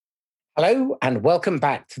Hello, and welcome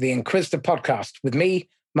back to the Inquisitor podcast with me,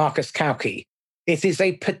 Marcus Kauke. It is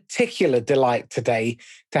a particular delight today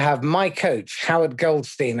to have my coach, Howard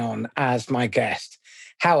Goldstein, on as my guest.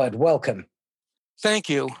 Howard, welcome. Thank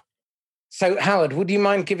you. So, Howard, would you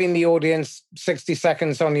mind giving the audience 60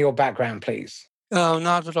 seconds on your background, please? Oh,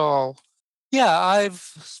 not at all. Yeah, I've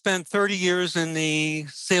spent 30 years in the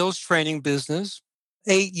sales training business,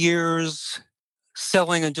 8 years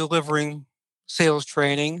selling and delivering sales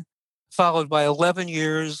training, followed by 11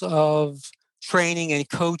 years of training and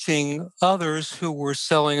coaching others who were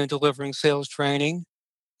selling and delivering sales training,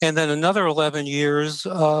 and then another 11 years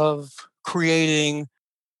of creating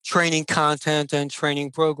training content and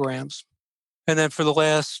training programs. And then for the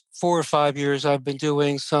last 4 or 5 years, I've been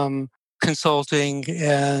doing some consulting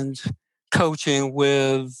and coaching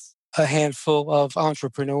with a handful of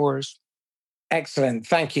entrepreneurs. Excellent.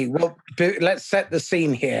 Thank you. Well, let's set the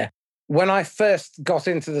scene here. When I first got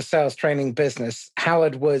into the sales training business,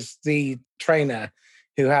 Howard was the trainer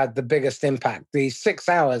who had the biggest impact. The 6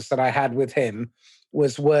 hours that I had with him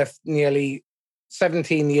was worth nearly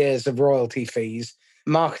 17 years of royalty fees,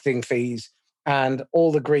 marketing fees, and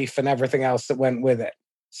all the grief and everything else that went with it.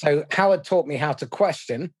 So Howard taught me how to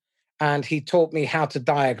question, and he taught me how to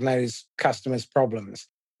diagnose customers' problems.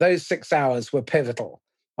 Those 6 hours were pivotal.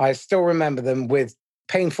 I still remember them with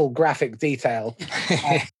painful graphic detail.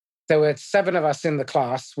 There were 7 of us in the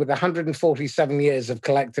class with 147 years of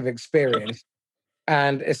collective experience.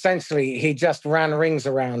 And essentially, he just ran rings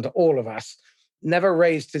around all of us, never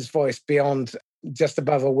raised his voice beyond just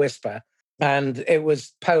above a whisper. And it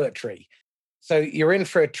was poetry. So you're in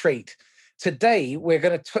for a treat. Today, we're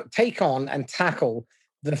going to take on and tackle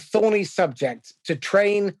the thorny subject: to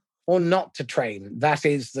train or not to train. That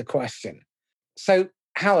is the question. So,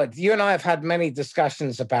 Howard, you and I have had many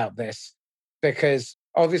discussions about this because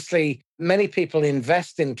obviously many people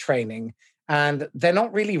invest in training and they're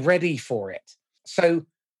not really ready for it. So,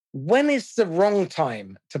 when is the wrong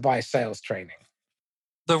time to buy sales training?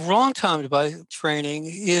 The wrong time to buy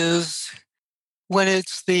training is when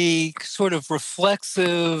it's the sort of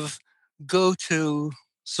reflexive go-to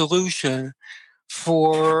solution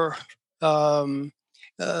for,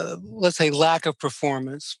 let's say, lack of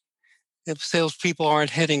performance. If salespeople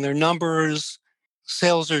aren't hitting their numbers,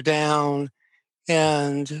 sales are down,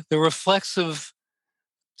 and the reflexive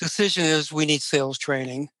decision is we need sales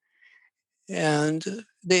training. And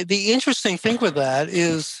the interesting thing with that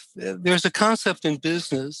is there's a concept in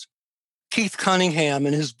business. Keith Cunningham,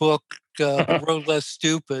 in his book, Road Less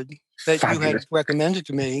Stupid, that you had recommended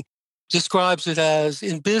to me, describes it as,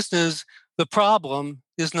 in business, the problem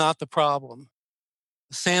is not the problem.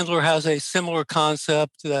 Sandler has a similar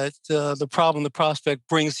concept that the problem the prospect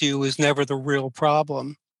brings you is never the real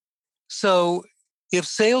problem. So if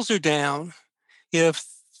sales are down, if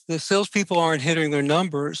the salespeople aren't hitting their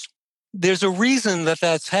numbers, there's a reason that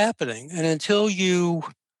that's happening. And until you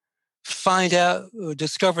find out or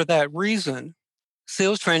discover that reason,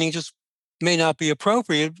 sales training just may not be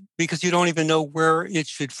appropriate because you don't even know where it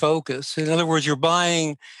should focus. In other words, you're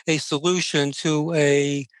buying a solution to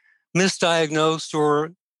a misdiagnosed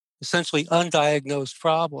or essentially undiagnosed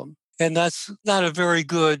problem. And that's not a very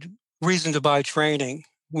good reason to buy training.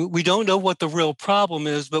 We don't know what the real problem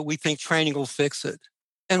is, but we think training will fix it.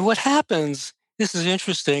 And what happens, this is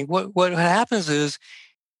interesting, what happens is,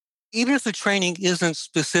 even if the training isn't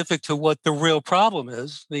specific to what the real problem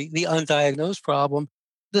is, the undiagnosed problem,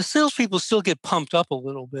 the salespeople still get pumped up a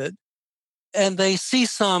little bit. And they see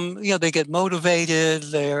they get motivated,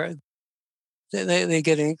 they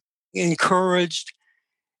get encouraged,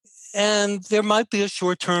 and there might be a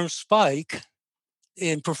short-term spike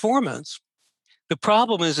in performance. The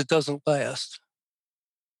problem is it doesn't last.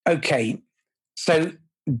 Okay, so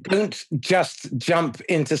don't just jump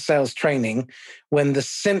into sales training when the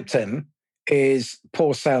symptom is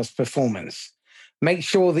poor sales performance. Make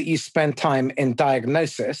sure that you spend time in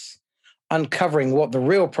diagnosis, uncovering what the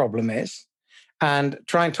real problem is, and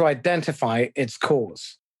trying to identify its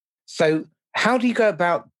cause. So, how do you go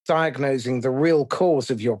about diagnosing the real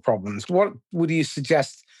cause of your problems? What would you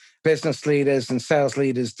suggest business leaders and sales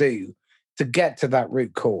leaders do to get to that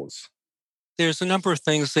root cause? There's a number of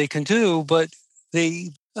things they can do, but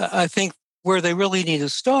I think where they really need to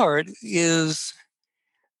start is,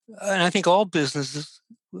 and I think all business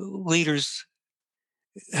leaders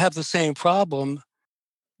have the same problem.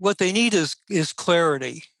 What they need is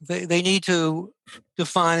clarity. They need to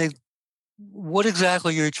define what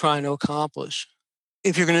exactly you're trying to accomplish.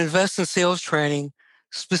 If you're going to invest in sales training,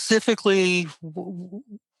 specifically,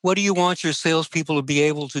 what do you want your salespeople to be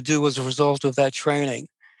able to do as a result of that training?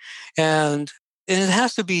 And it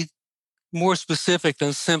has to be more specific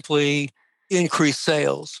than simply increase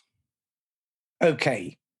sales.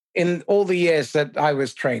 Okay. In all the years that I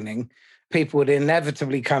was training, people would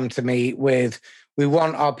inevitably come to me with, we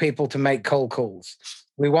want our people to make cold calls.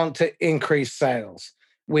 We want to increase sales.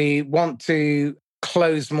 We want to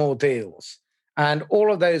close more deals. And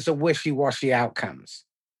all of those are wishy washy outcomes.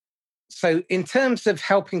 So, in terms of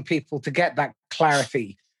helping people to get that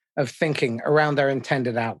clarity of thinking around their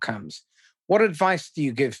intended outcomes, what advice do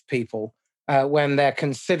you give people when they're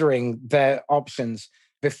considering their options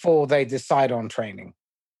before they decide on training?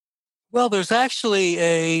 Well, there's actually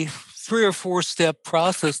a 3 or 4 step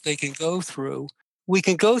process they can go through. We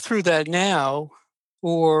can go through that now,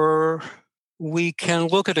 or we can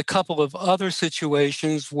look at a couple of other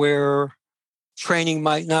situations where training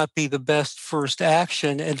might not be the best first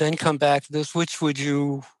action and then come back to this. Which would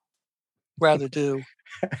you rather do?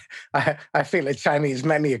 I feel a Chinese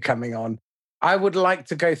menu coming on. I would like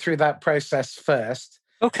to go through that process first,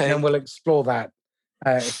 and then Okay. we'll explore that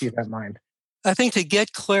if you don't mind. I think to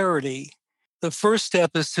get clarity, the first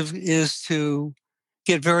step is to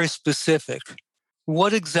get very specific.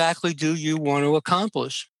 What exactly do you want to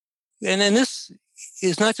accomplish? And then this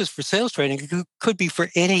is not just for sales training, it could be for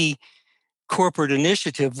any corporate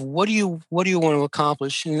initiative. What do you want to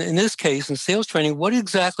accomplish? In this case, in sales training, what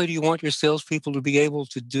exactly do you want your salespeople to be able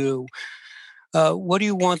to do? What do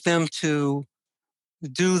you want them to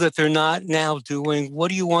do that they're not now doing? What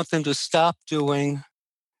do you want them to stop doing?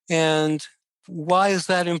 And why is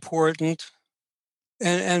that important?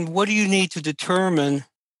 And what do you need to determine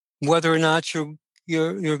whether or not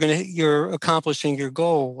you're accomplishing your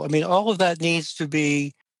goal? I mean, all of that needs to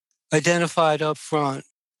be identified up front.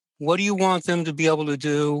 What do you want them to be able to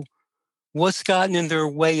do? What's gotten in their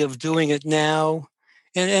way of doing it now?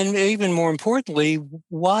 And even more importantly,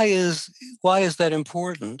 why is that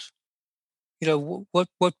important?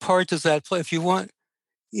 What part does that play? If you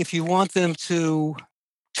want them to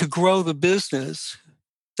grow the business,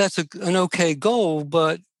 that's an okay goal,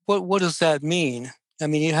 but what does that mean? I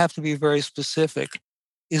mean, you have to be very specific.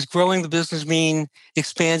 Is growing the business mean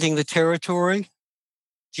expanding the territory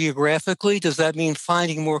geographically? Does that mean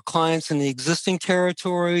finding more clients in the existing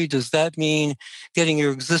territory? Does that mean getting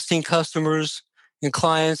your existing customers and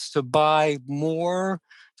clients to buy more?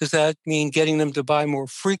 Does that mean getting them to buy more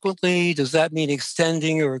frequently? Does that mean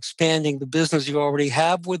extending or expanding the business you already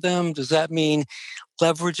have with them? Does that mean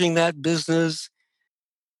leveraging that business,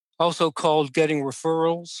 also called getting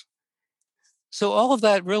referrals? So all of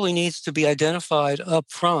that really needs to be identified up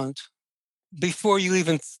front before you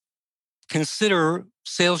even consider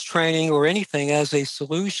sales training or anything as a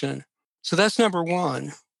solution. So that's number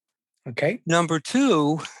one. Okay. Number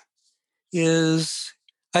two is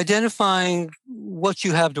identifying what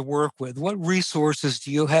you have to work with. What resources do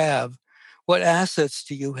you have? What assets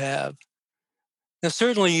do you have? Now,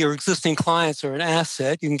 certainly your existing clients are an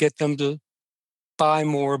asset. You can get them to buy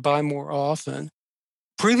more often.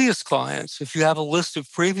 Previous clients, if you have a list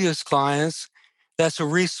of previous clients, that's a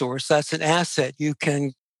resource, that's an asset. You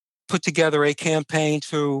can put together a campaign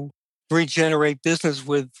to regenerate business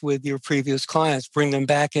with your previous clients, bring them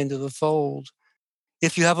back into the fold.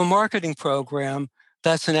 If you have a marketing program,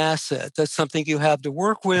 that's an asset. That's something you have to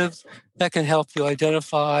work with that can help you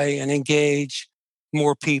identify and engage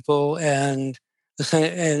more people and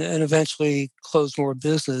eventually close more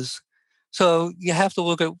business. So you have to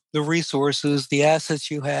look at the resources, the assets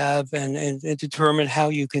you have, and determine how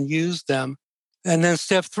you can use them. And then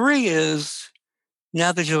step three is,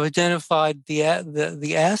 now that you've identified the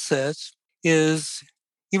assets, is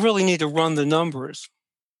you really need to run the numbers.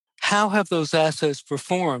 How have those assets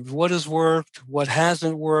performed? What has worked? What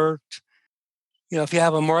hasn't worked? If you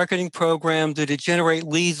have a marketing program, did it generate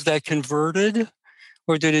leads that converted,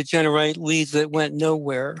 or did it generate leads that went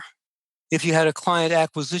nowhere? If you had a client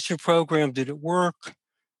acquisition program, did it work?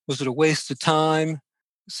 Was it a waste of time?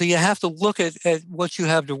 So you have to look at what you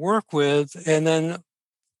have to work with and then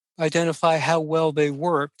identify how well they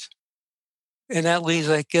worked. And that leads,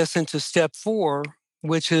 I guess, into step four,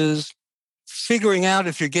 which is figuring out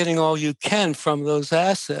if you're getting all you can from those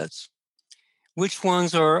assets. Which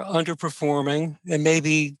ones are underperforming and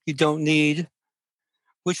maybe you don't need?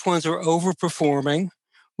 Which ones are overperforming?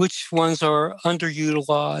 Which ones are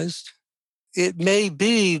underutilized? It may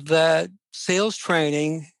be that sales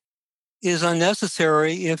training is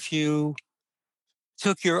unnecessary if you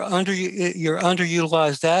took your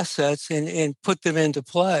underutilized assets and put them into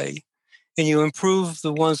play, and you improve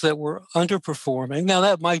the ones that were underperforming. Now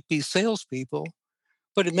that might be salespeople,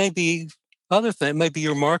 but it may be other things. It may be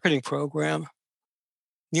your marketing program.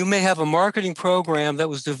 You may have a marketing program that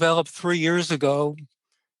was developed 3 years ago.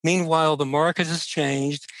 Meanwhile, the market has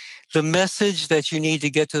changed. The message that you need to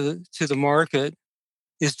get to the market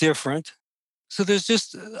is different. So there's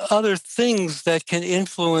just other things that can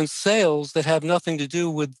influence sales that have nothing to do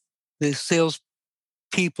with the sales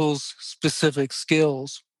people's specific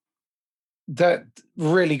skills. That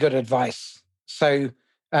really good advice. So,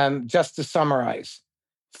 just to summarize,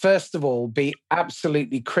 first of all, be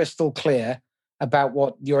absolutely crystal clear about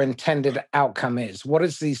what your intended outcome is. What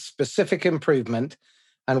is the specific improvement,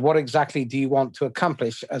 and what exactly do you want to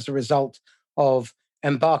accomplish as a result of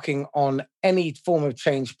embarking on any form of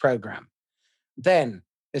change program? Then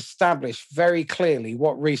establish very clearly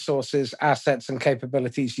what resources, assets, and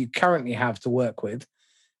capabilities you currently have to work with.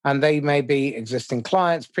 And they may be existing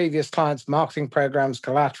clients, previous clients, marketing programs,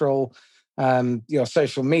 collateral, your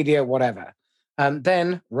social media, whatever.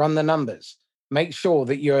 Then run the numbers. Make sure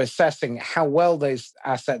that you're assessing how well those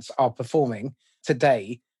assets are performing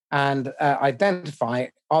today and identify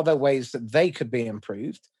are there ways that they could be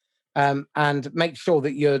improved, and make sure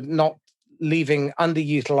that you're not leaving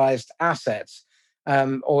underutilized assets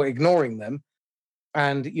or ignoring them,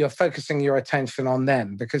 and you're focusing your attention on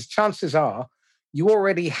them, because chances are you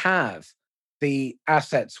already have the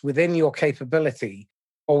assets within your capability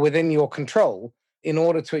or within your control in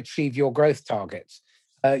order to achieve your growth targets.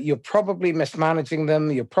 You're probably mismanaging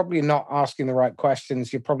them. You're probably not asking the right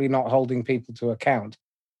questions. You're probably not holding people to account.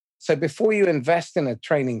 So before you invest in a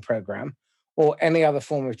training program or any other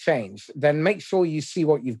form of change, then make sure you see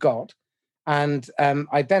what you've got and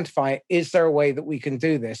identify, is there a way that we can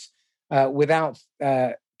do this without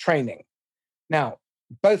training? Now,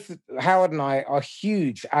 both Howard and I are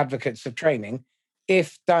huge advocates of training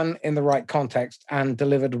if done in the right context and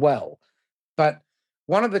delivered well. But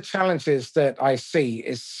one of the challenges that I see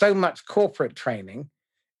is so much corporate training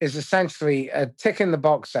is essentially a tick in the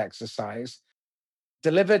box exercise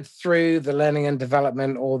delivered through the learning and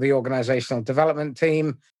development or the organizational development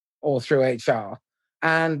team or through HR.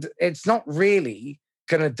 And it's not really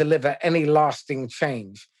going to deliver any lasting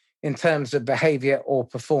change in terms of behavior or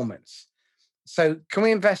performance. So, can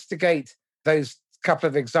we investigate those couple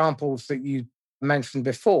of examples that you mentioned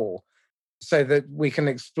before so that we can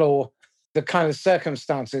explore the kind of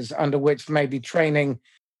circumstances under which maybe training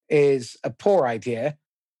is a poor idea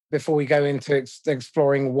before we go into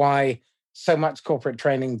exploring why so much corporate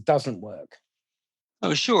training doesn't work?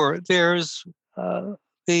 Oh, sure. There's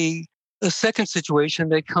the a second situation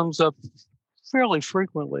that comes up fairly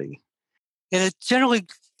frequently, and it generally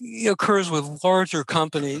occurs with larger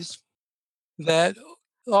companies that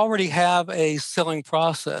already have a selling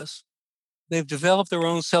process. They've developed their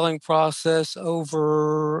own selling process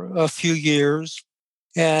over a few years,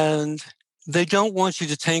 and they don't want you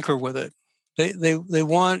to tinker with it. They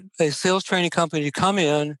want a sales training company to come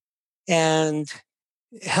in and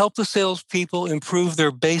help the salespeople improve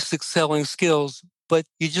their basic selling skills, but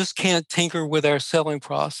you just can't tinker with our selling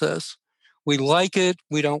process. We like it.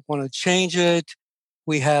 We don't want to change it.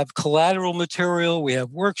 We have collateral material. We have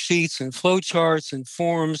worksheets and flowcharts and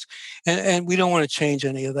forms, and we don't want to change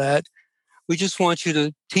any of that. We just want you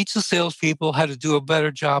to teach the salespeople how to do a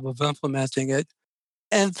better job of implementing it.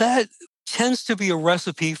 And that tends to be a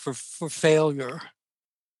recipe for failure.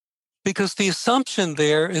 Because the assumption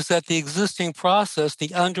there is that the existing process,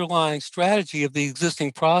 the underlying strategy of the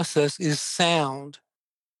existing process is sound,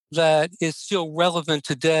 that it's still relevant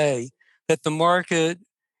today, that the market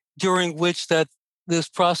during which that this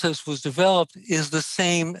process was developed is the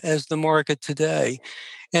same as the market today.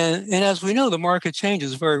 And as we know, the market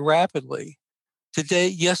changes very rapidly.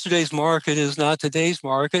 Yesterday's market is not today's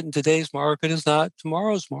market, and today's market is not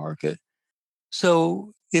tomorrow's market.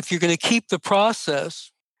 So if you're going to keep the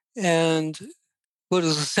process and what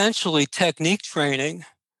is essentially technique training,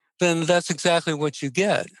 then that's exactly what you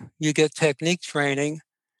get. You get technique training,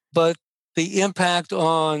 but the impact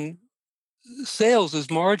on sales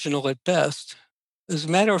is marginal at best. As a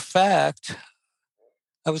matter of fact,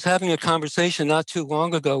 I was having a conversation not too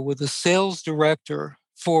long ago with a sales director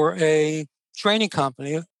for a training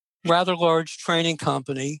company, a rather large training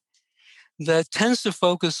company that tends to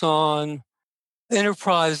focus on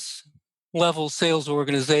enterprise level sales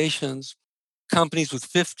organizations, companies with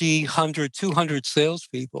 50, 100, 200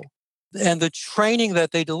 salespeople. And the training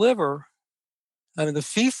that they deliver, I mean, the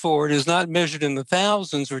fee for it is not measured in the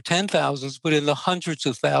thousands or 10,000s, but in the hundreds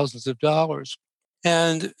of thousands of dollars.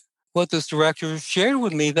 And what this director shared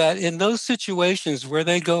with me, that in those situations where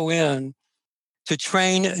they go in to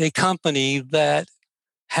train a company that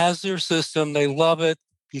has their system, they love it,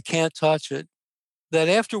 you can't touch it, that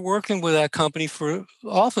after working with that company for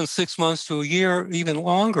often 6 months to a year, even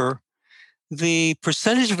longer, the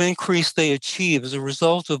percentage of increase they achieve as a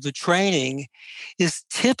result of the training is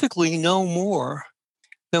typically no more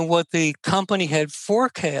than what the company had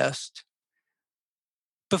forecast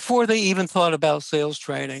before they even thought about sales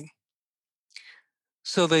training.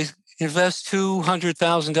 So they invest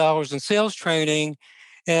 $200,000 in sales training,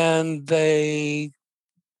 and they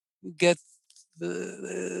get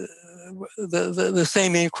the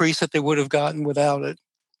same increase that they would have gotten without it.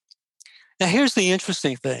 Now, here's the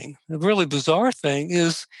interesting thing. The really bizarre thing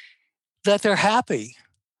is that they're happy.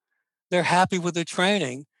 They're happy with the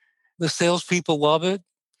training. The salespeople love it.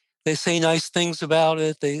 They say nice things about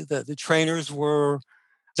it. The trainers were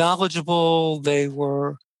knowledgeable. They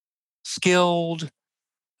were skilled.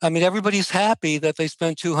 I mean, everybody's happy that they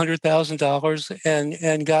spent $200,000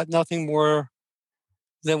 and got nothing more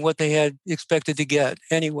than what they had expected to get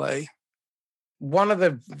anyway. One of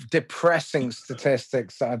the depressing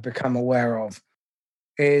statistics that I've become aware of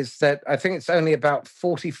is that I think it's only about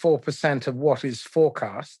 44% of what is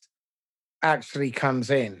forecast actually comes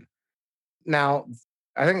in. Now,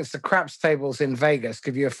 I think it's the craps tables in Vegas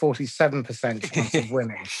give you a 47% chance of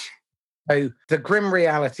winning. So the grim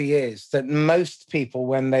reality is that most people,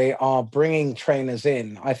 when they are bringing trainers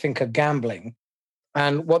in, I think are gambling.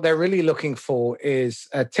 And what they're really looking for is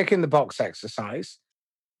a tick in the box exercise.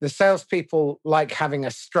 The salespeople like having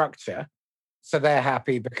a structure. So they're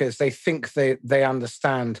happy because they think they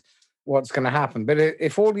understand what's going to happen. But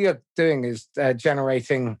if all you're doing is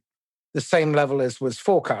generating the same level as was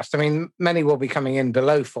forecast, I mean, many will be coming in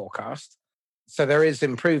below forecast. So there is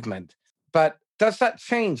improvement. But does that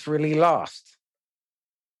change really last?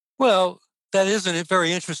 Well, that is a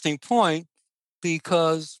very interesting point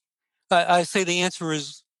because I say the answer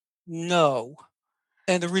is no.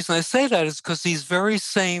 And the reason I say that is because these very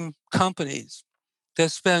same companies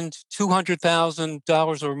that spend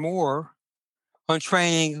 $200,000 or more on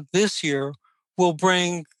training this year will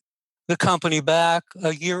bring the company back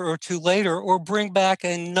a year or two later or bring back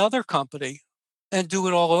another company and do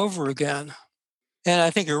it all over again. And I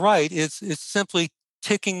think you're right. It's simply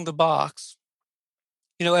ticking the box.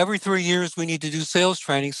 You know, every 3 years we need to do sales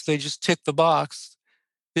training, so they just tick the box.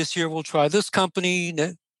 This year we'll try this company.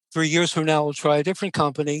 3 years from now we'll try a different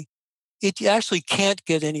company. It actually can't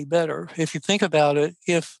get any better. If you think about it,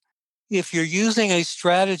 if you're using a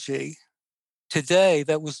strategy today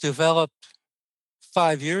that was developed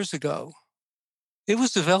 5 years ago, it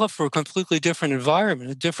was developed for a completely different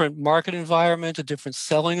environment, a different market environment, a different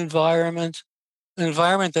selling environment, an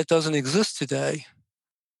environment that doesn't exist today.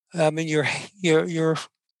 I mean, you're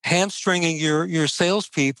hamstringing your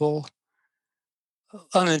salespeople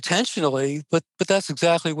unintentionally, but that's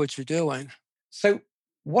exactly what you're doing. So,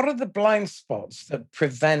 what are the blind spots that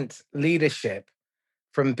prevent leadership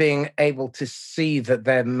from being able to see that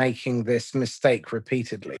they're making this mistake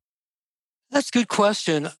repeatedly? That's a good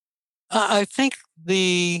question. I think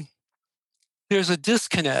there's a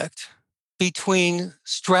disconnect between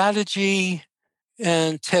strategy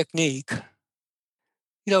and technique.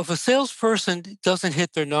 You know, if a salesperson doesn't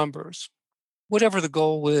hit their numbers, whatever the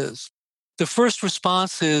goal is, the first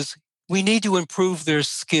response is we need to improve their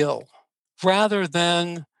skill rather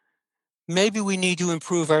than maybe we need to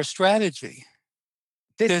improve our strategy.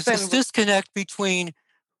 This There's this then, disconnect between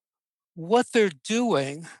what they're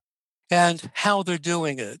doing and how they're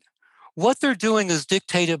doing it. What they're doing is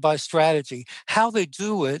dictated by strategy. How they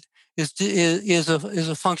do it is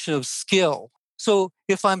a function of skill. So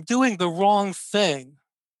if I'm doing the wrong thing,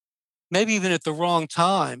 maybe even at the wrong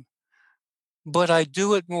time, but I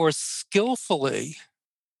do it more skillfully,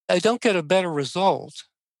 I don't get a better result,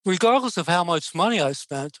 regardless of how much money I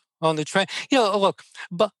spent on the train. You know, look,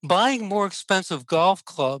 buying more expensive golf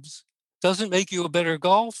clubs doesn't make you a better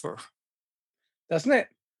golfer. doesn't it?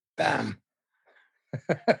 Bam.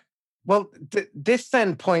 Well, this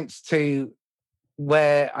then points to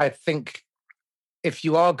where I think if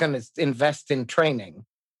you are going to invest in training,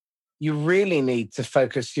 you really need to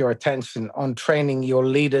focus your attention on training your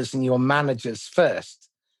leaders and your managers first.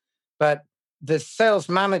 But the sales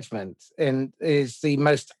management is the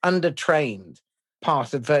most undertrained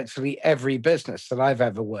part of virtually every business that I've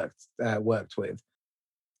ever worked with.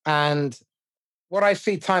 And what I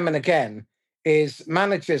see time and again is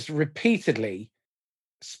managers repeatedly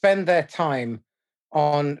spend their time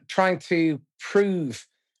on trying to prove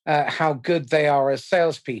how good they are as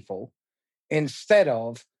salespeople instead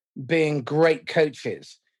of being great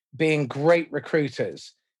coaches, being great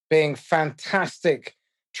recruiters, being fantastic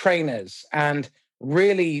trainers, and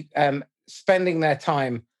really spending their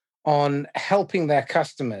time on helping their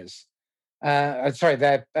customers,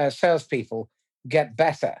 their salespeople get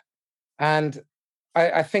better. And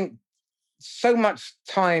I think so much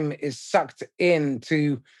time is sucked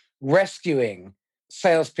into rescuing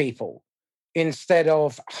salespeople instead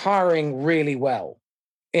of hiring really well.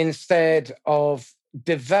 instead of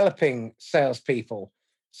developing salespeople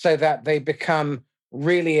so that they become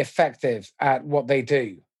really effective at what they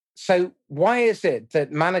do. So, why is it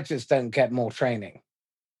that managers don't get more training?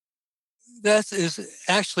 That is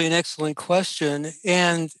actually an excellent question.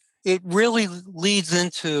 And it really leads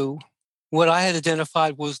into what I had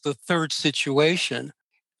identified was the third situation,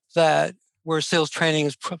 that where sales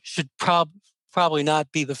training should probably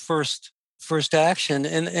not be the first action.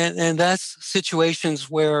 And that's situations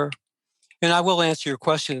where, and I will answer your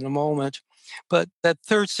question in a moment, but that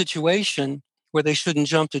third situation where they shouldn't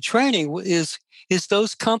jump to training is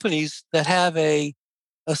those companies that have a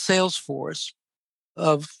sales force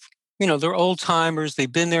of, they're old timers,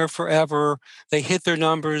 they've been there forever, they hit their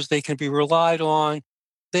numbers, they can be relied on,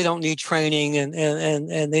 they don't need training,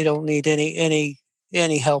 and they don't need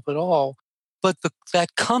any help at all. But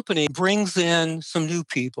that company brings in some new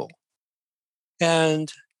people,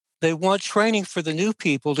 and they want training for the new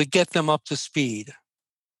people to get them up to speed,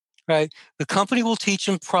 right? The company will teach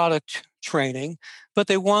them product training, but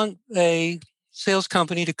they want a sales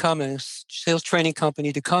company to come in, sales training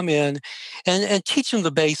company to come in and teach them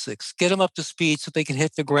the basics, get them up to speed so they can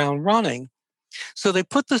hit the ground running. So they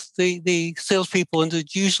put the salespeople into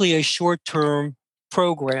usually a short-term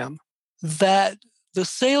program that the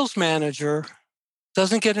sales manager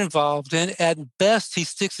doesn't get involved in. At best, he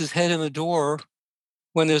sticks his head in the door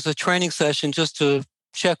when there's a training session just to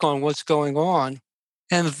check on what's going on.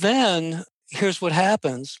 And then here's what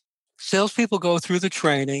happens. Salespeople go through the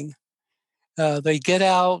training. They get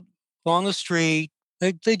out on the street.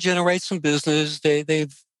 They generate some business.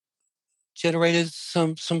 They've generated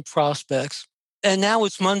some prospects. And now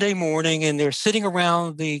it's Monday morning, and they're sitting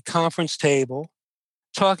around the conference table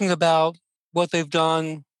talking about what they've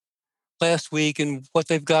done last week and what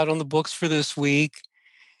they've got on the books for this week.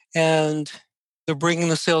 And they're bringing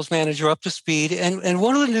the sales manager up to speed. And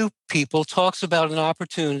one of the new people talks about an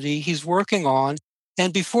opportunity he's working on.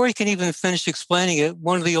 And before he can even finish explaining it,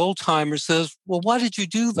 one of the old timers says, "Well, why did you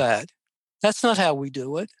do that? That's not how we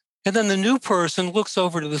do it." And then the new person looks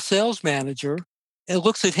over to the sales manager and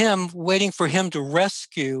looks at him, waiting for him to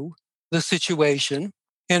rescue the situation.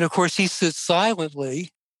 And of course, he sits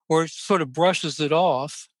silently or sort of brushes it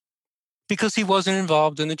off because he wasn't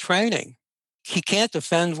involved in the training. He can't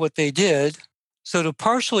defend what they did. So, to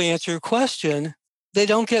partially answer your question, they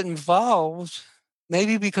don't get involved,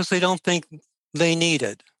 maybe because they don't think they need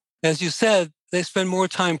it. As you said, they spend more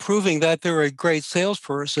time proving that they're a great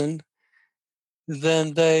salesperson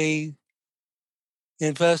than they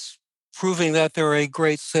invest proving that they're a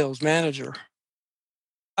great sales manager.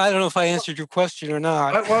 I don't know if I answered your question or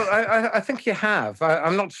not. I think you have.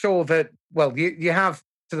 I'm not sure that, well, you have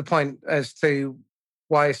to the point as to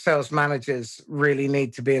why sales managers really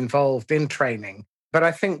need to be involved in training. But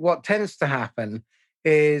I think what tends to happen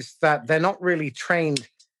is that they're not really trained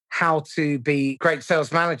how to be great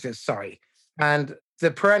sales managers, sorry. And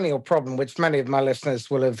the perennial problem, which many of my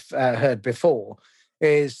listeners will have heard before,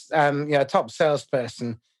 is a top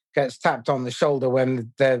salesperson gets tapped on the shoulder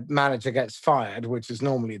when the manager gets fired, which is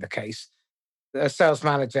normally the case. A sales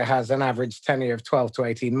manager has an average tenure of 12 to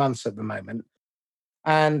 18 months at the moment.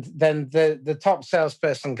 And then the top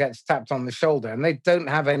salesperson gets tapped on the shoulder and they don't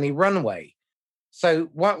have any runway. So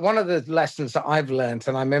one of the lessons that I've learned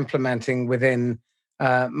and I'm implementing within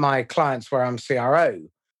my clients where I'm CRO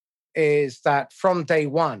is that from day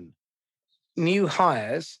one, new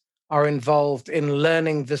hires are involved in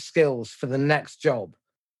learning the skills for the next job.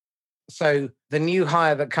 So the new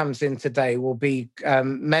hire that comes in today will be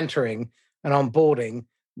mentoring and onboarding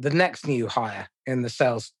the next new hire in the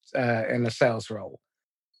sales role.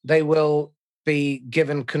 They will be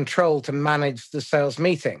given control to manage the sales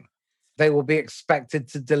meeting. They will be expected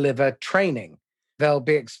to deliver training. They'll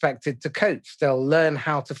be expected to coach. They'll learn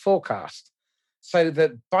how to forecast so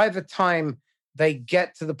that by the time they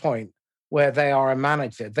get to the point where they are a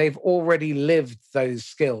manager, they've already lived those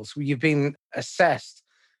skills. You've been assessed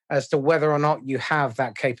as to whether or not you have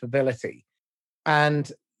that capability.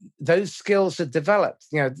 And those skills are developed,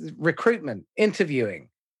 recruitment, interviewing,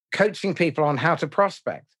 coaching people on how to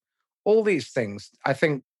prospect, all these things. I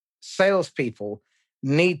think salespeople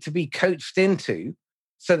need to be coached into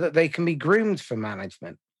so that they can be groomed for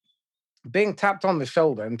management. Being tapped on the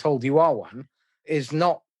shoulder and told you are one is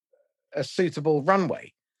not a suitable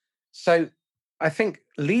runway. So I think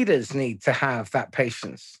leaders need to have that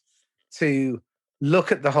patience to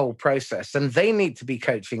look at the whole process, and they need to be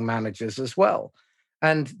coaching managers as well.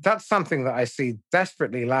 And that's something that I see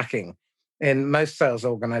desperately lacking in most sales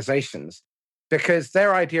organizations because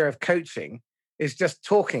their idea of coaching is just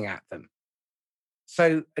talking at them.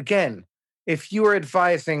 So again, if you are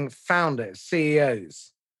advising founders,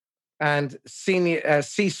 CEOs and senior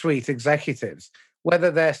C-suite executives,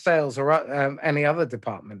 whether they're sales or any other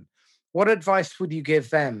department, what advice would you give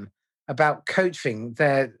them about coaching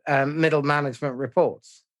their middle management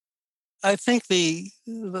reports? I think the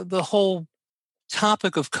whole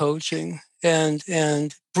topic of coaching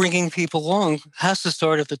and bringing people along has to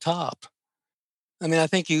start at the top. I mean, I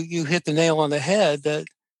think you hit the nail on the head that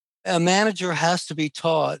a manager has to be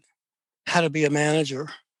taught how to be a manager.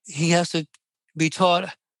 He has to be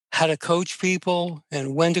taught how to coach people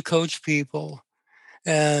and when to coach people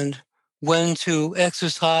and when to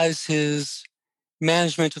exercise his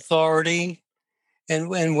management authority and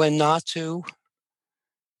when not to.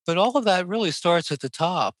 But all of that really starts at the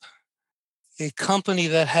top. A company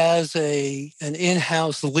that has an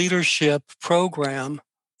in-house leadership program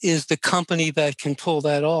is the company that can pull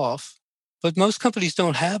that off. But most companies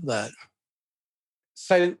don't have that.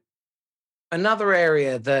 So another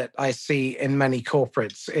area that I see in many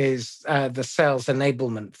corporates is the sales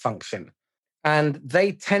enablement function. And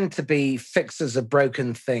they tend to be fixers of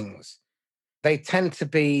broken things. They tend to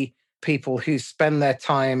be people who spend their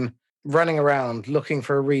time running around looking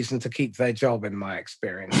for a reason to keep their job, in my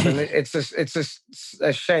experience. And it's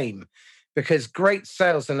a shame because great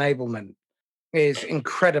sales enablement is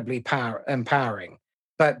incredibly empowering.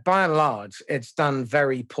 But by and large, it's done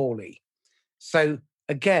very poorly. So,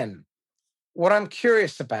 again, what I'm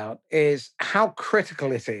curious about is how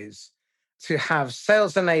critical it is to have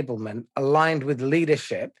sales enablement aligned with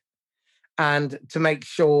leadership and to make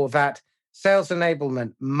sure that sales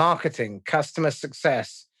enablement, marketing, customer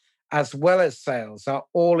success, as well as sales are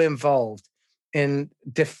all involved in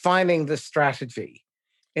defining the strategy,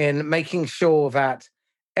 in making sure that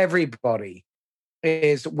everybody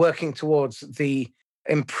is working towards the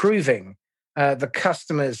improving the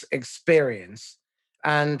customer's experience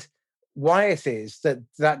and why it is that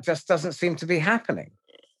that just doesn't seem to be happening.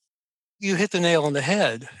 You hit the nail on the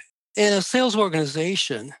head. In a sales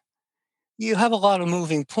organization, you have a lot of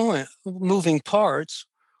moving parts,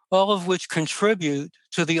 all of which contribute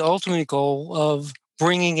to the ultimate goal of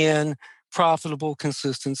bringing in profitable,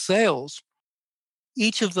 consistent sales.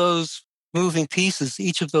 Each of those moving pieces,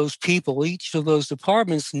 each of those people, each of those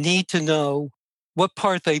departments need to know what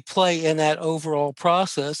part they play in that overall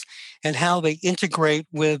process and how they integrate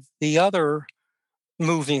with the other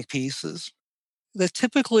moving pieces. That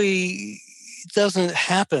typically doesn't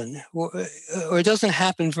happen or it doesn't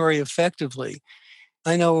happen very effectively.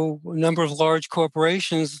 I know a number of large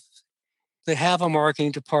corporations, they have a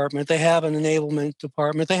marketing department, they have an enablement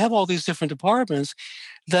department, they have all these different departments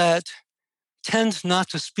that tend not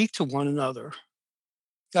to speak to one another.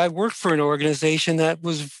 I worked for an organization that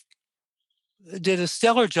did a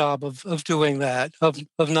stellar job of doing that,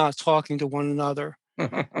 of not talking to one another.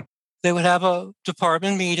 They would have a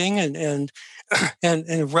department meeting and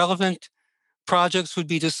relevant projects would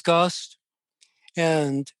be discussed,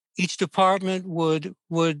 and each department would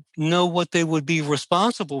know what they would be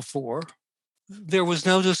responsible for. There was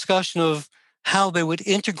no discussion of how they would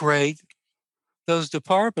integrate those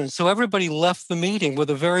departments. So everybody left the meeting with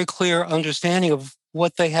a very clear understanding of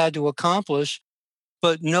what they had to accomplish,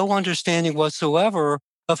 but no understanding whatsoever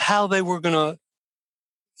of how they were going to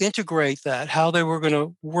integrate that, how they were going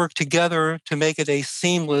to work together to make it a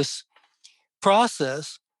seamless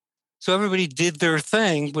process. So everybody did their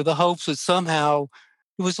thing with the hopes that somehow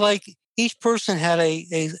it was like each person had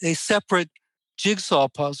a separate jigsaw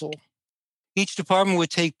puzzle. Each department would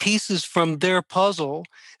take pieces from their puzzle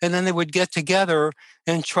and then they would get together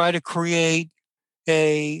and try to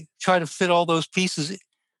fit all those pieces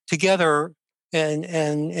together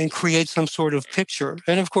and create some sort of picture.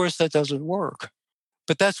 And of course that doesn't work.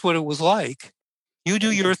 But that's what it was like. You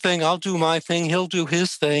do your thing, I'll do my thing, he'll do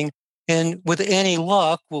his thing. And with any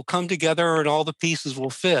luck, we'll come together and all the pieces will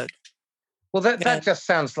fit. Well, that just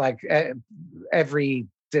sounds like every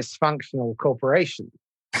dysfunctional corporation.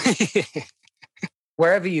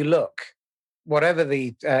 Wherever you look, whatever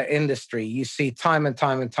the industry, you see time and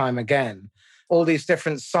time and time again, all these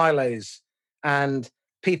different silos and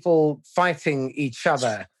people fighting each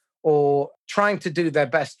other or trying to do their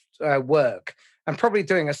best work and probably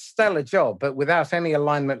doing a stellar job, but without any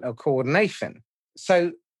alignment or coordination.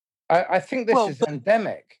 So I think this is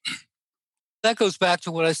endemic. That goes back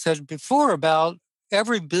to what I said before about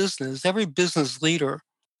every business leader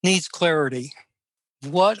needs clarity.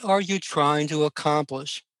 What are you trying to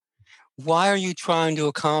accomplish? Why are you trying to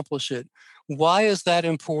accomplish it? Why is that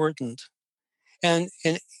important? And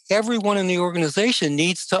everyone in the organization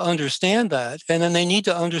needs to understand that. And then they need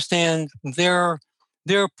to understand their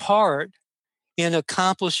part in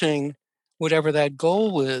accomplishing whatever that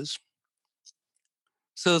goal is.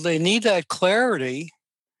 So they need that clarity.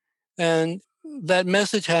 And that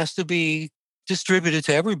message has to be distributed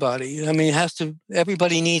to everybody. I mean,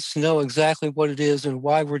 everybody needs to know exactly what it is and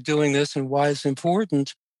why we're doing this and why it's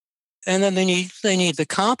important. And then they need the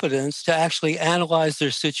competence to actually analyze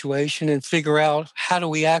their situation and figure out how do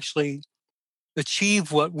we actually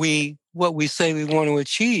achieve what we say we want to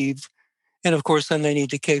achieve. And of course, then they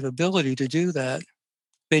need the capability to do that.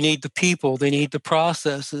 They need the people, they need the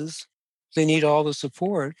processes, they need all the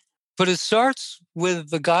support. But it starts with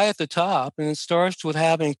the guy at the top, and it starts with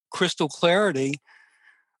having crystal clarity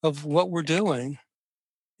of what we're doing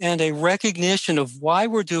and a recognition of why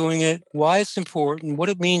we're doing it, why it's important, what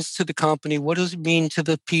it means to the company, what does it mean to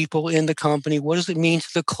the people in the company, what does it mean to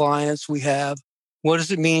the clients we have, what does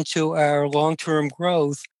it mean to our long-term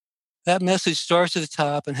growth. That message starts at the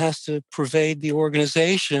top and has to pervade the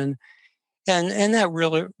organization. And that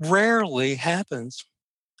really rarely happens.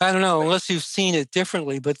 I don't know, unless you've seen it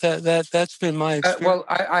differently, but that's been my experience. Well,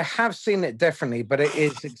 I have seen it differently, but it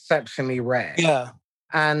is exceptionally rare. Yeah.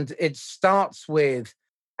 And it starts with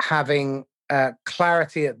having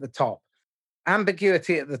clarity at the top.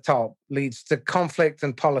 Ambiguity at the top leads to conflict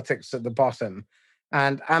and politics at the bottom.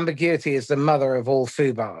 And ambiguity is the mother of all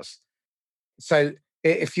FUBARs. So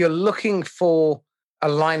if you're looking for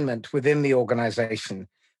alignment within the organization,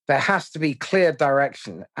 there has to be clear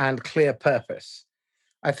direction and clear purpose.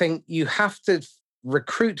 I think you have to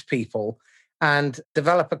recruit people and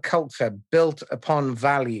develop a culture built upon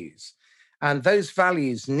values. And those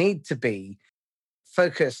values need to be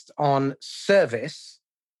focused on service.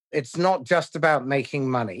 It's not just about making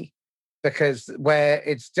money, because where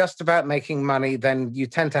it's just about making money, then you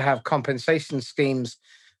tend to have compensation schemes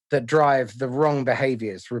that drive the wrong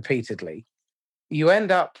behaviors repeatedly. You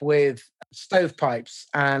end up with stovepipes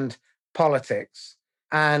and politics,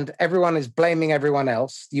 and everyone is blaming everyone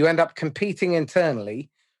else. You end up competing internally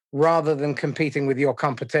rather than competing with your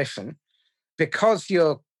competition because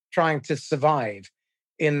you're trying to survive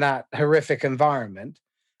in that horrific environment.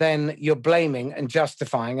 Then you're blaming and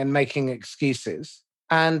justifying and making excuses.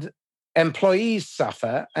 And employees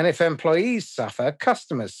suffer. And if employees suffer,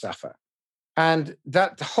 customers suffer. And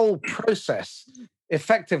that whole process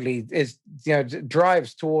effectively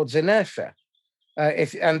drives towards inertia.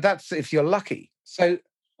 That's if you're lucky. So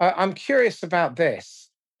I'm curious about this.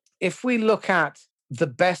 If we look at the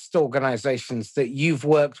best organizations that you've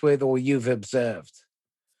worked with or you've observed,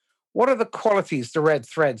 what are the qualities, the red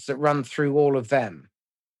threads that run through all of them?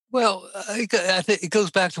 Well, I think it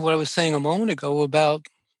goes back to what I was saying a moment ago about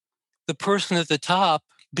the person at the top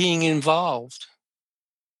being involved.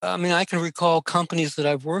 I mean, I can recall companies that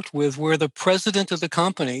I've worked with where the president of the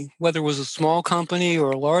company, whether it was a small company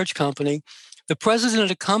or a large company, the president of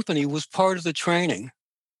the company was part of the training.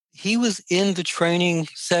 He was in the training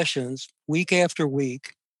sessions week after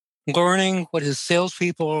week, learning what his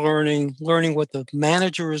salespeople are learning what the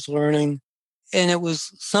manager is learning. And it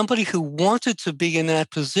was somebody who wanted to be in that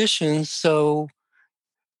position so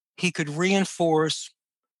he could reinforce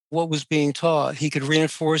what was being taught. He could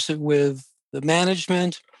reinforce it with the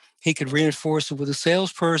management. He could reinforce it with a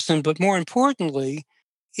salesperson. But more importantly,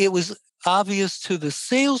 it was obvious to the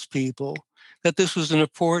salespeople that this was an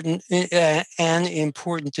important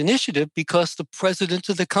initiative because the president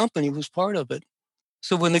of the company was part of it.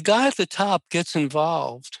 So when the guy at the top gets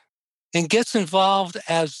involved and gets involved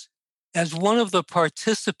as one of the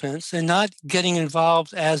participants and not getting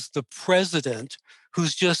involved as the president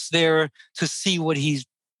who's just there to see what he's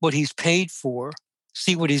paid for,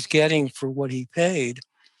 see what he's getting for what he paid.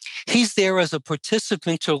 He's there as a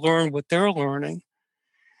participant to learn what they're learning.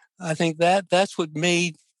 I think that's what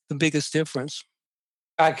made the biggest difference.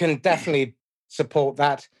 I can definitely support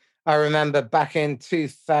that. I remember back in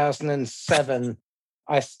 2007,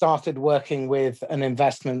 I started working with an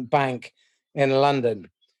investment bank in London,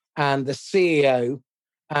 and the CEO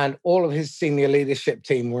and all of his senior leadership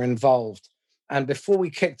team were involved. And before we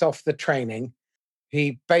kicked off the training,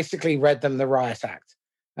 he basically read them the Riot Act.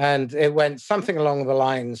 And it went something along the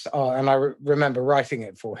lines, and I remember writing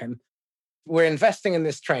it for him. We're investing in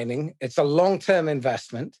this training. It's a long-term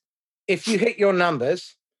investment. If you hit your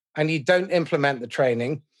numbers and you don't implement the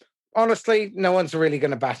training, honestly, no one's really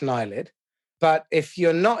going to bat an eyelid. But if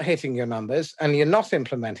you're not hitting your numbers and you're not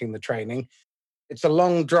implementing the training, it's a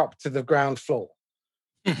long drop to the ground floor.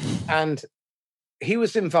 And he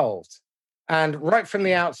was involved. And right from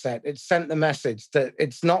the outset, it sent the message that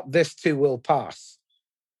it's not this too will pass.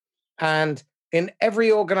 And in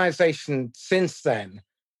every organization since then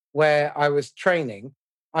where I was training,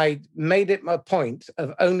 I made it a point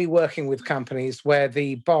of only working with companies where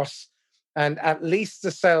the boss and at least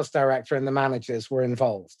the sales director and the managers were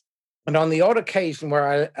involved. And on the odd occasion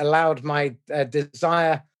where I allowed my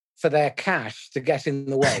desire for their cash to get in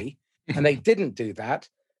the way, and they didn't do that,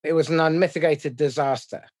 it was an unmitigated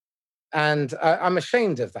disaster. And I'm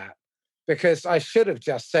ashamed of that because I should have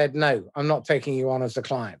just said, no, I'm not taking you on as a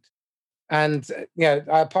client. And,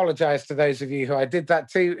 I apologize to those of you who I did that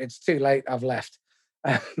to. It's too late. I've left.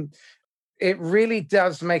 It really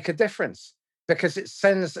does make a difference because it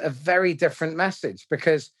sends a very different message.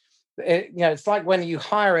 Because it's like when you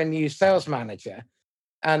hire a new sales manager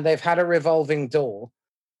and they've had a revolving door,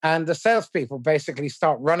 and the salespeople basically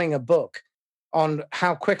start running a book on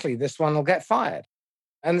how quickly this one will get fired.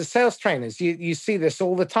 And the sales trainers, you see this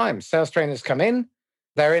all the time. Sales trainers come in,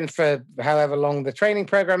 they're in for however long the training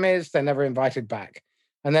program is, they're never invited back.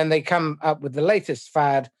 And then they come up with the latest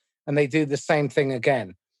fad and they do the same thing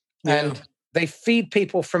again. Yeah. And they feed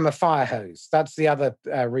people from a fire hose. That's the other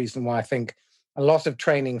reason why I think a lot of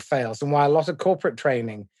training fails and why a lot of corporate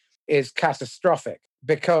training is catastrophic,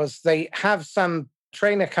 because they have some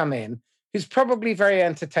trainer come in who's probably very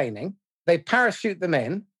entertaining. They parachute them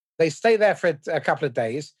in, they stay there for a couple of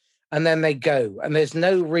days, and then they go. And there's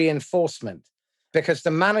no reinforcement because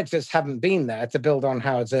the managers haven't been there to build on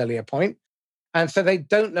Howard's earlier point. And so they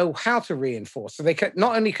don't know how to reinforce. So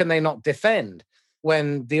not only can they not defend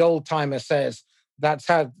when the old timer says, that's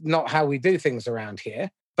not how we do things around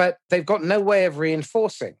here, but they've got no way of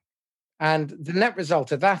reinforcing. And the net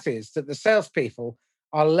result of that is that the salespeople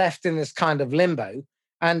are left in this kind of limbo.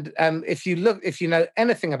 And if you know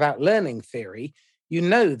anything about learning theory, you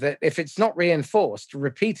know that if it's not reinforced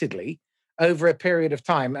repeatedly over a period of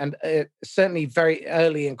time, and certainly very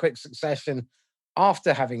early in quick succession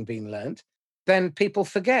after having been learned, then people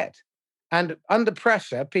forget. And under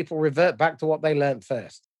pressure, people revert back to what they learned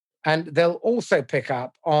first. And they'll also pick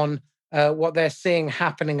up on what they're seeing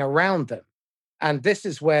happening around them. And this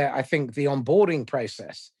is where I think the onboarding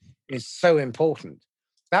process is so important.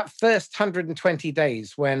 That first 120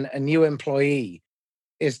 days when a new employee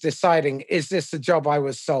is deciding, is this the job I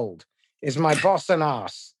was sold? Is my boss an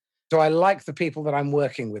ass? Do I like the people that I'm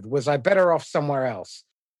working with? Was I better off somewhere else?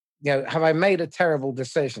 Have I made a terrible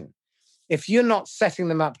decision? If you're not setting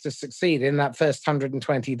them up to succeed in that first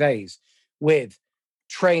 120 days with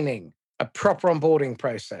training, a proper onboarding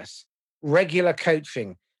process, regular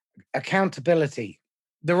coaching, accountability,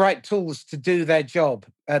 the right tools to do their job,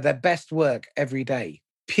 their best work every day,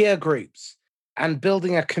 peer groups, and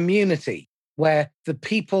building a community where the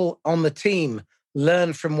people on the team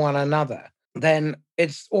learn from one another, then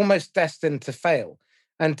it's almost destined to fail.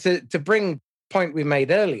 And to bring the point we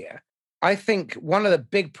made earlier, I think one of the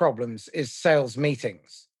big problems is sales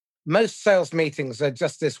meetings. Most sales meetings are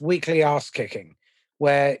just this weekly ass kicking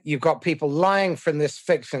where you've got people lying from this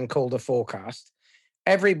fiction called a forecast,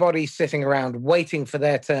 everybody sitting around waiting for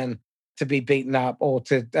their turn to be beaten up or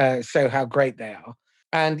to show how great they are.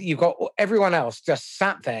 And you've got everyone else just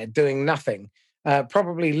sat there doing nothing,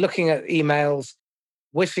 probably looking at emails,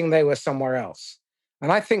 wishing they were somewhere else.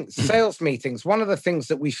 And I think sales meetings, one of the things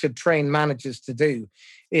that we should train managers to do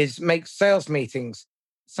is make sales meetings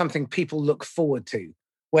something people look forward to,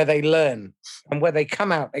 where they learn and where they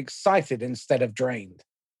come out excited instead of drained.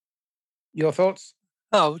 Your thoughts?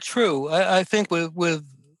 Oh, true. I think with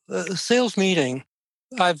a sales meeting,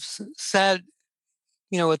 I've sat,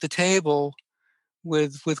 at the table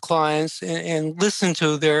with clients and listened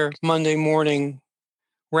to their Monday morning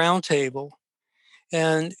roundtable.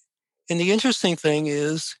 And the interesting thing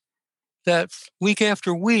is that week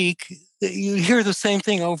after week, you hear the same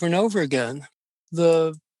thing over and over again.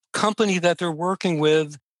 The company that they're working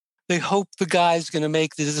with, they hope the guy's going to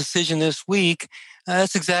make the decision this week.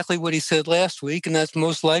 That's exactly what he said last week, and that's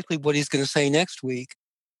most likely what he's going to say next week.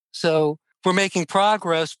 So we're making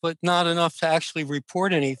progress, but not enough to actually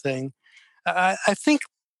report anything. I think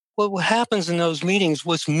what happens in those meetings,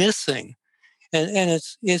 what's missing, and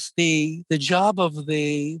it's the job of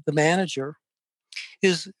the manager,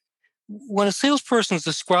 is when a salesperson is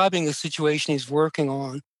describing a situation he's working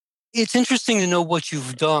on, it's interesting to know what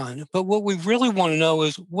you've done, but what we really want to know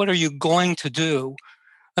is what are you going to do?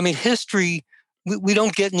 I mean, history, we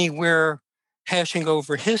don't get anywhere hashing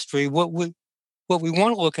over history. What we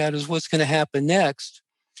want to look at is what's going to happen next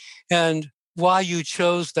and why you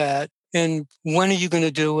chose that and when are you going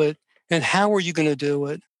to do it and how are you going to do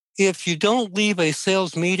it. If you don't leave a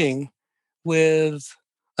sales meeting with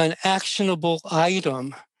an actionable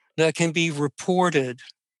item that can be reported,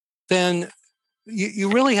 then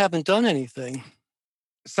you really haven't done anything.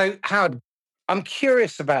 So, Howard, I'm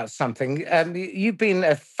curious about something. You've been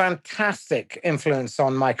a fantastic influence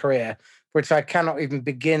on my career, which I cannot even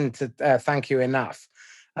begin to thank you enough.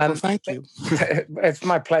 Well, thank you. It's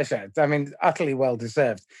my pleasure. I mean, utterly well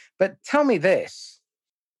deserved. But tell me this.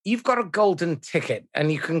 you've got a golden ticket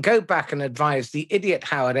and you can go back and advise the idiot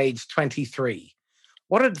Howard, age 23.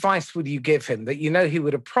 What advice would you give him that you know he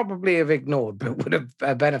would have probably have ignored, but would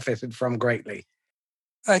have benefited from greatly?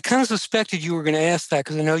 I kind of suspected you were going to ask that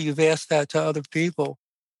because I know you've asked that to other people.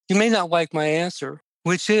 You may not like my answer,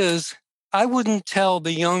 which is I wouldn't tell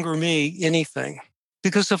the younger me anything,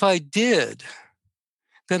 because if I did,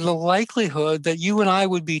 then the likelihood that you and I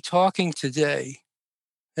would be talking today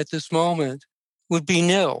at this moment would be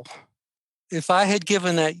nil. If I had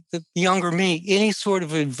given the younger me any sort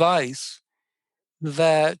of advice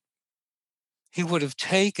that he would have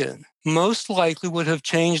taken, most likely would have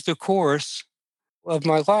changed the course of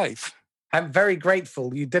my life. I'm very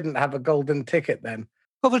grateful you didn't have a golden ticket then.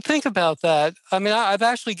 Well, but think about that. I mean, I've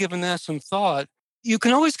actually given that some thought. You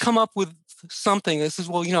can always come up with something that says,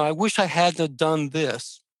 well, I wish I hadn't done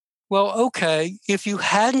this. Well, okay, if you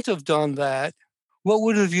hadn't have done that, what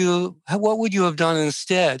would you have done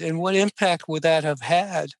instead? And what impact would that have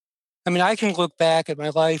had? I mean, I can look back at my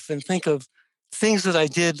life and think of things that I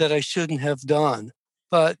did that I shouldn't have done,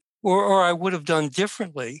 or I would have done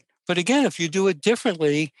differently. But again, if you do it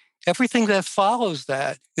differently, everything that follows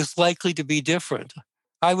that is likely to be different.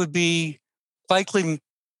 I would be likely,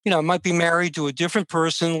 I might be married to a different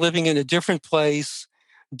person, living in a different place,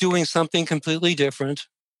 doing something completely different,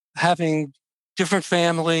 having different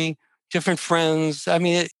family, different friends. I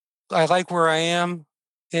mean, I like where I am,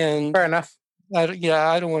 and fair enough. I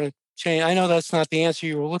don't want to change. I know that's not the answer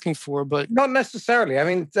you were looking for, but not necessarily. I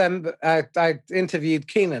mean, I interviewed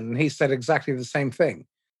Keenan, and he said exactly the same thing.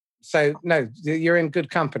 So no, you're in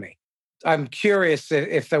good company. I'm curious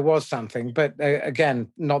if there was something, but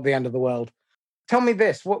again, not the end of the world. Tell me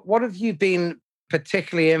this: what have you been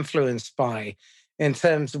particularly influenced by in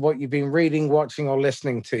terms of what you've been reading, watching, or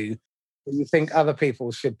listening to that you think other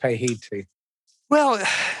people should pay heed to? Well,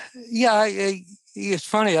 yeah, it's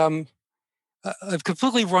funny. I've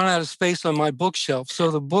completely run out of space on my bookshelf.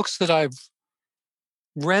 So the books that I've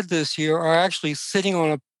read this year are actually sitting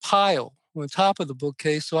on a pile on top of the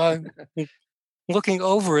bookcase. So I'm looking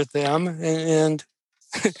over at them, and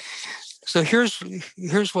so here's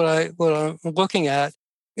what I'm looking at.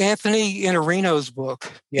 Anthony Iannarino's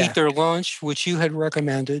book, Eat Their Lunch, which you had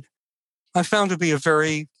recommended, I found to be a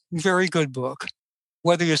very, very good book.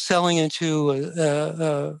 Whether you're selling into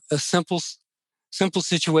a simple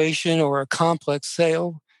situation or a complex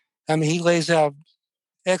sale, I mean, he lays out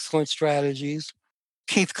excellent strategies.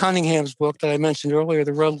 Keith Cunningham's book that I mentioned earlier,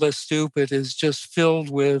 The Road Less Stupid, is just filled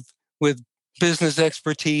with business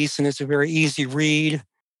expertise, and it's a very easy read.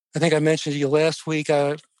 I think I mentioned to you last week,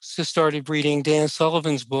 I just started reading Dan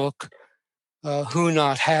Sullivan's book, Who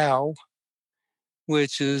Not How,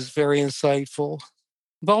 which is very insightful.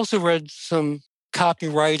 I've also read some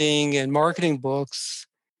copywriting and marketing books.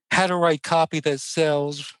 How to Write Copy That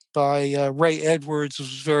Sells by Ray Edwards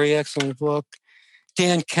was a very excellent book.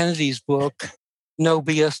 Dan Kennedy's book, No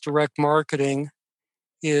BS Direct Marketing,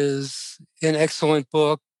 is an excellent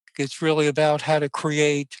book. It's really about how to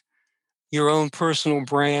create your own personal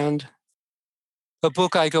brand. A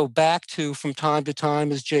book I go back to from time to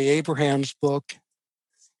time is Jay Abraham's book,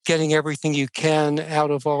 Getting Everything You Can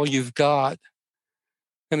Out of All You've Got.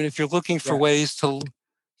 I mean, if you're looking for ways to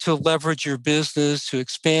leverage your business, to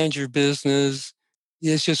expand your business,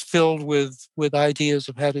 it's just filled with ideas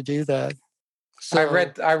of how to do that. So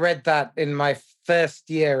I read that in my first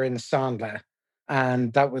year in Sandler,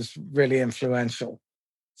 and that was really influential.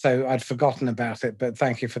 So I'd forgotten about it, but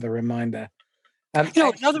thank you for the reminder.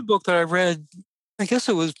 Another book that I read, I guess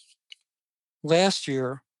it was last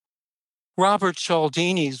year, Robert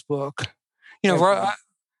Cialdini's book.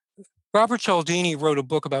 Robert Cialdini wrote a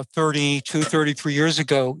book about 33 years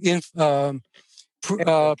ago,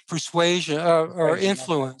 Persuasion or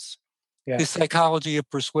Influence, The Psychology of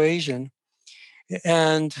Persuasion.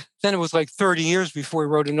 And then it was like 30 years before he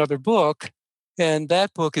wrote another book. And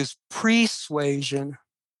that book is Persuasion.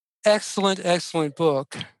 Excellent, excellent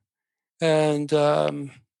book. And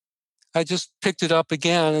I just picked it up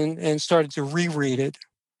again and started to reread it.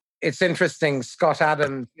 It's interesting. Scott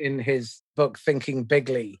Adams, in his book Thinking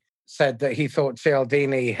Bigly, said that he thought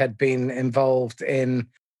Cialdini had been involved in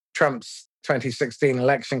Trump's 2016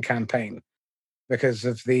 election campaign because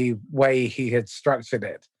of the way he had structured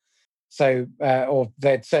it. So, or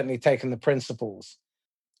they'd certainly taken the principles.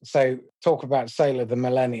 So, talk about Sale of the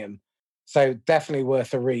Millennium. So, definitely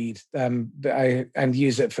worth a read, and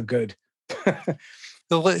use it for good.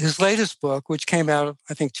 His latest book, which came out,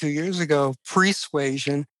 I think, 2 years ago,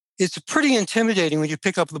 Persuasion, it's pretty intimidating when you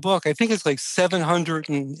pick up the book. I think it's like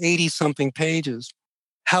 780 something pages.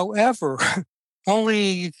 However,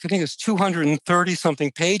 only, I think it's 230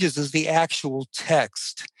 something pages is the actual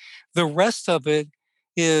text. The rest of it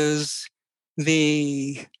is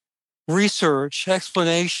the research,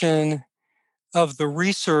 explanation of the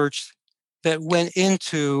research that went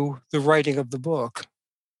into the writing of the book.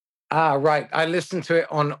 Ah, right. I listened to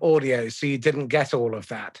it on audio, so you didn't get all of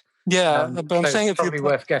that. Yeah, but I'm so saying it's if you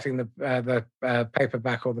probably worth getting the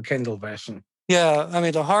paperback or the Kindle version. yeah, I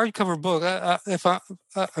mean the hardcover book.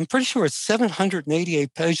 I'm pretty sure it's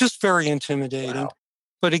 788 pages, just very intimidating. Wow.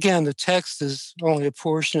 But again, the text is only a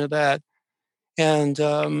portion of that. And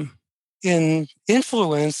in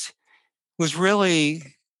Influence was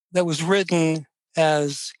really that was written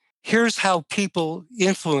as here's how people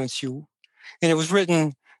influence you, and it was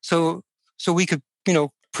written so we could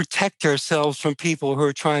protect ourselves from people who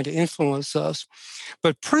are trying to influence us.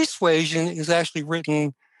 But Persuasion is actually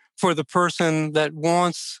written for the person that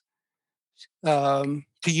wants to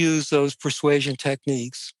use those persuasion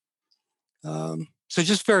techniques. So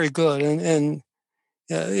just very good, and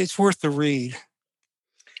it's worth the read.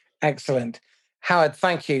 Excellent. Howard,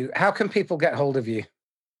 thank you. How can people get hold of you?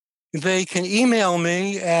 They can email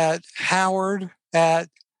me at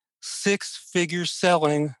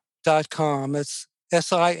howard@sixfigureselling.com. It's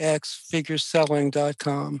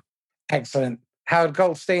sixfigureselling.com. Excellent. Howard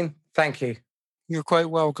Goldstein, thank you. You're quite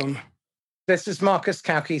welcome. This is Marcus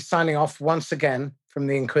Cauchi signing off once again from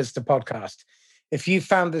the Inquisitor podcast. If you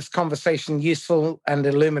found this conversation useful and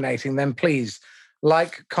illuminating, then please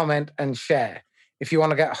like, comment, and share. If you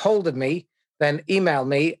want to get hold of me, then email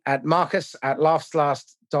me at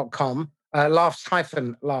marcus@laughslast.com,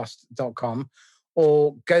 laughs-last.com,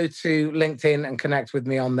 or go to LinkedIn and connect with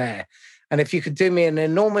me on there. And if you could do me an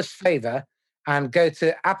enormous favor and go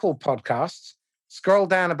to Apple Podcasts, scroll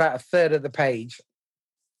down about a third of the page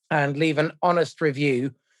and leave an honest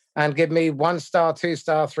review and give me 1 star, 2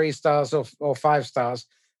 star, 3 stars, or 5 stars.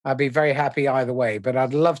 I'd be very happy either way, but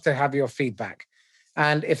I'd love to have your feedback.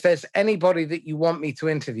 And if there's anybody that you want me to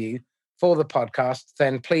interview for the podcast,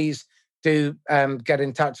 then please do get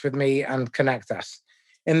in touch with me and connect us.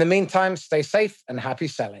 In the meantime, stay safe and happy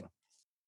selling.